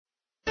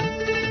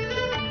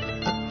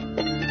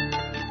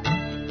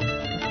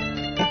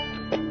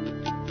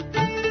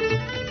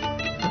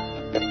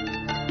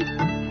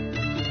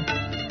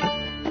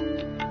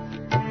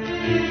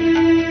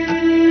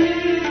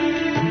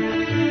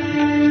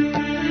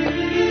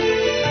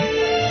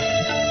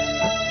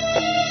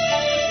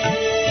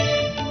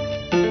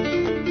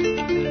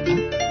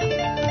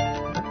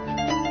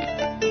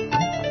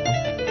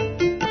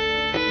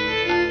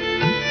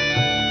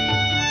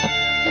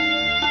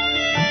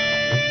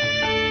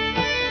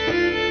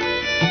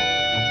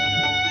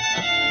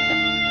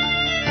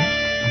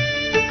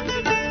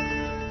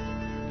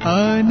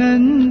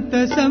अनंत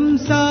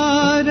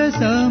संसार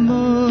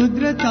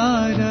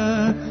समुद्रतार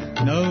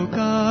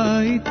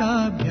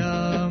नौकायिताभ्यां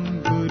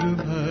गुरु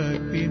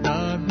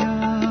भक्तिदाभ्यां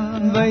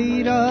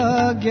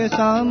वैराग्य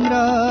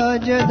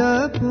साम्राज्यद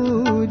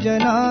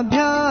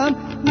पूजनाभ्यां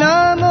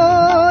नमो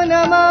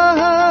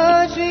नमः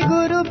श्री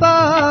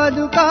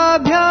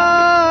गुरुपादुकाभ्यां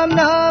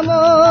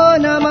नमो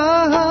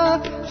नमः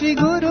श्री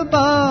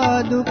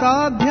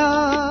गुरुपादुकाभ्यां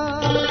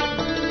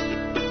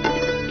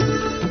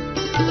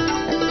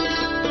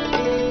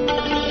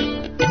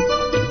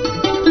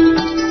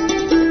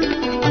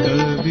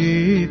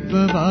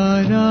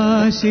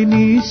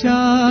वाराशिनी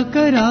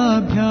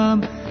शाकराभ्यां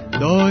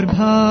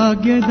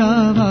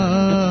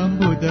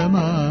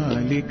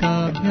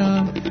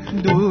दौर्भाग्यदावाम्बुदमालिकाभ्यां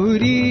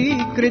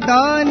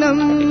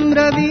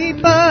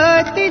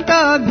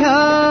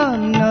दूरीकृतानम्रविपतिताभ्यां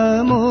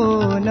नमो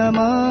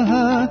नमः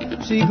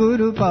श्री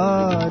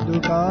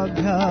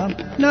गुरुपादुकाभ्यां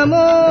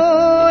नमो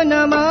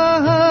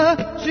नमः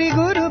श्री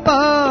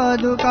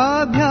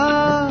गुरुपादुकाभ्यां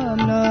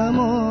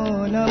नमो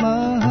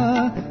नमः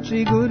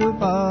श्री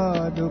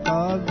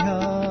गुरुपादुकाभ्यां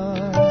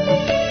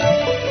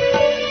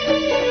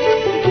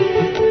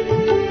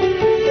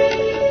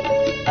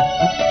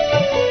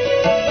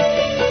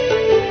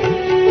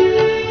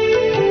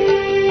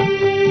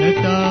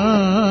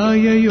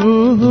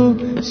नताययोः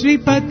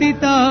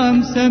श्रीपतितां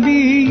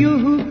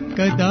समीयुः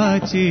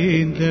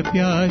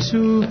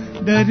कदाचिन्द्रप्याशु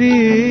दरिद्रवर्याः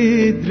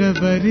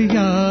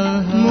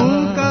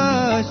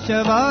मूकाश्च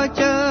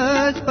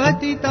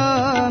वाचस्पतितां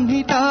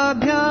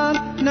हिताभ्यां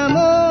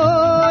नमो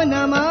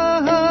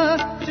नमः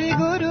श्री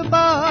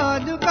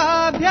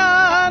गुरुपादुकाभ्यां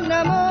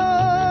नमो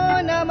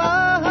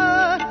नमः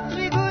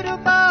श्री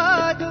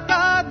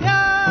गुरुपादुकाभ्यां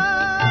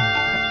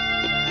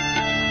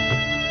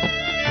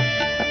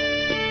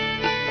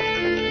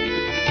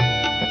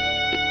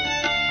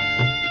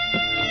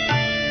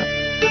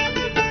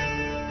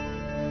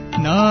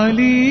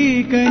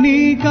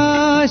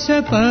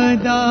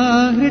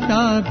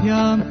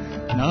नालीकनिकाशपदाहृताभ्यां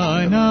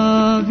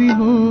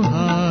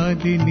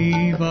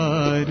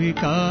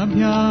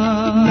नानाविमोहादिनिवारिकाभ्यां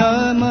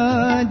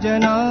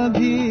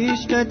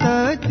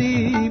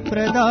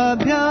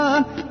नमजनाभीष्टततिप्रदाभ्यां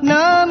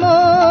नमो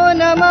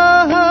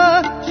नमः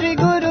श्री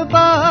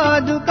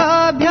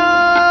गुरुपादुकाभ्यां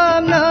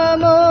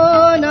नमो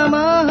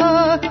नमः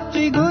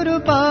श्री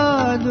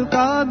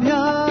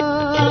गुरुपादुकाभ्यां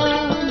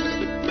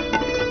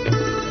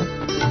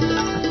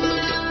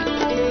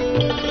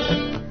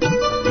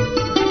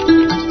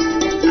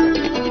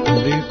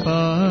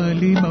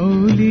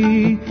मौली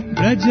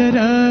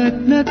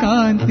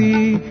ब्रजरत्नकान्ति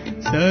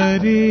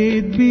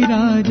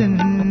सरिद्विराजन्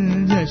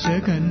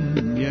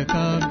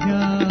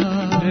यशकन्यकाभ्यां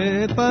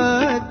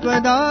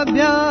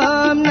नृपत्वदाभ्यां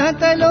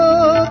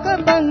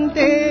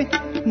नतलोकपङ्क्ते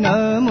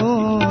नमो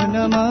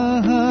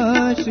नमः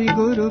श्री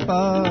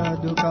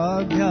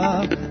गुरुपादुकाभ्यां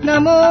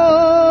नमो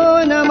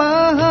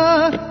नमः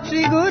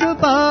श्री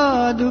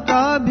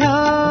गुरुपादुकाभ्यां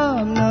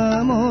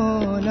नमो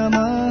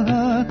नमः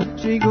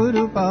श्री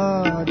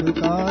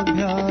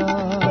गुरुपादुकाभ्यां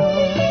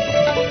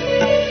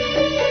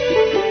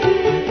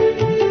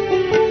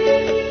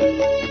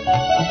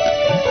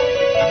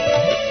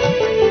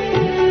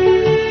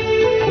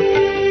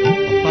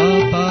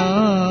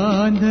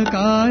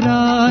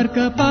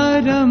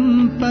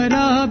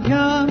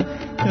पापान्धकारार्कपरम्पराभ्यां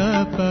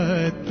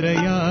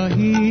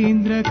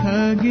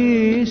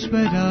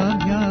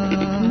कपत्रयाहीन्द्रखगेश्वराभ्यां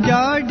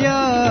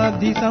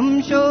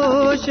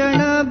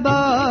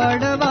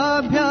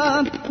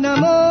जाड्याब्धिसंशोषणबाडवाभ्यां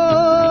नमो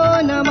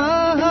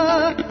नमः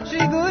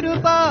श्री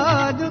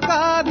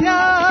गुरुपादुकाभ्यां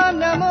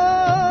नमो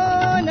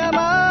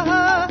नमः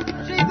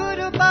श्री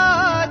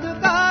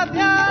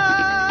गुरुपादुकाभ्यां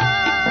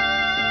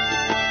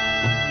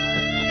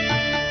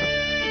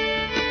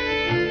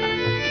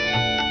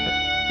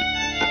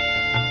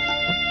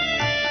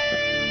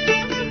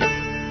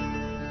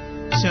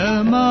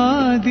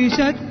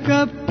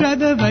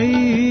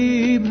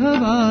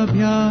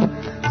समाधिशतकप्रदवैभवाभ्यां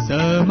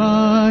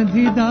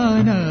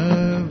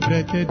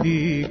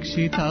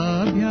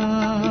समाधिदानव्रतदीक्षिताभ्यां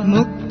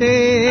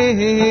मुक्तेः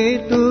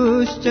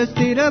हेतुश्च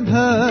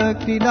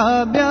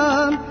स्थिरभक्तिदाभ्यां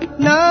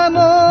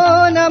नमो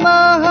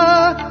नमः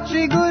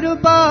श्री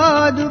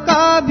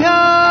गुरुपादुकाभ्यां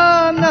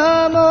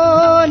नमो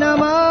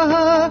नमः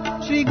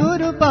श्री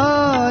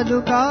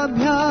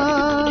गुरुपादुकाभ्यां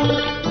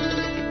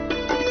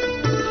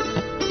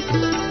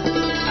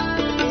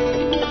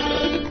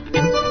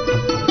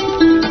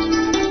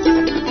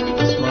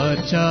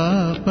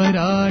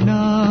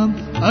पराणाम्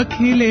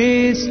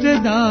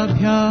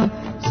अखिलेष्टदाभ्यां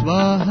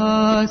स्वाहा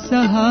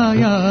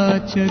सहाया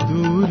च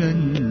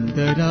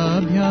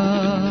दूरन्दराभ्यां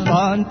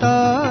स्वान्ता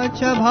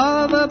च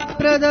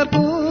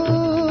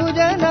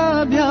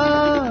भावप्रदपूजनाभ्यां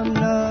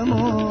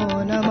नमो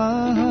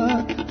नमः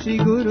श्री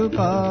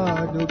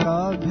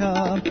गुरुपादुकाभ्यां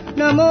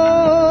नमो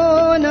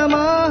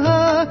नमः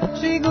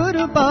श्री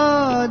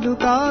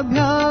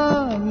गुरुपादुकाभ्यां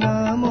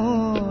नमो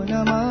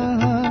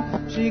नमः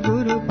श्री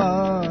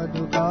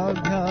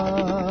गुरुपादुकाभ्यां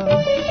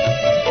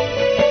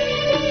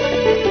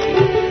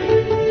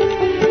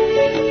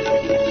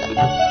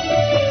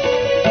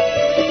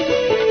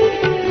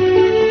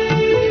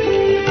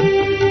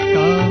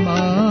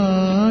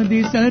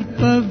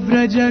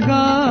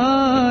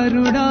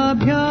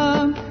सर्पव्रजगारुडाभ्यां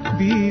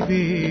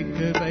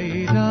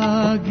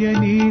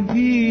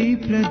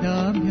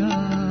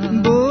बोधविवेकवैराग्यनिधिप्रदाभ्याम्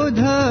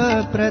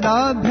बोधप्रदाभ्याम्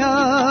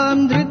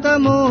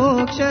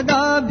धृतमोक्षदाभ्याम्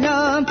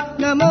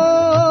नमो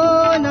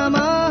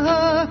नमः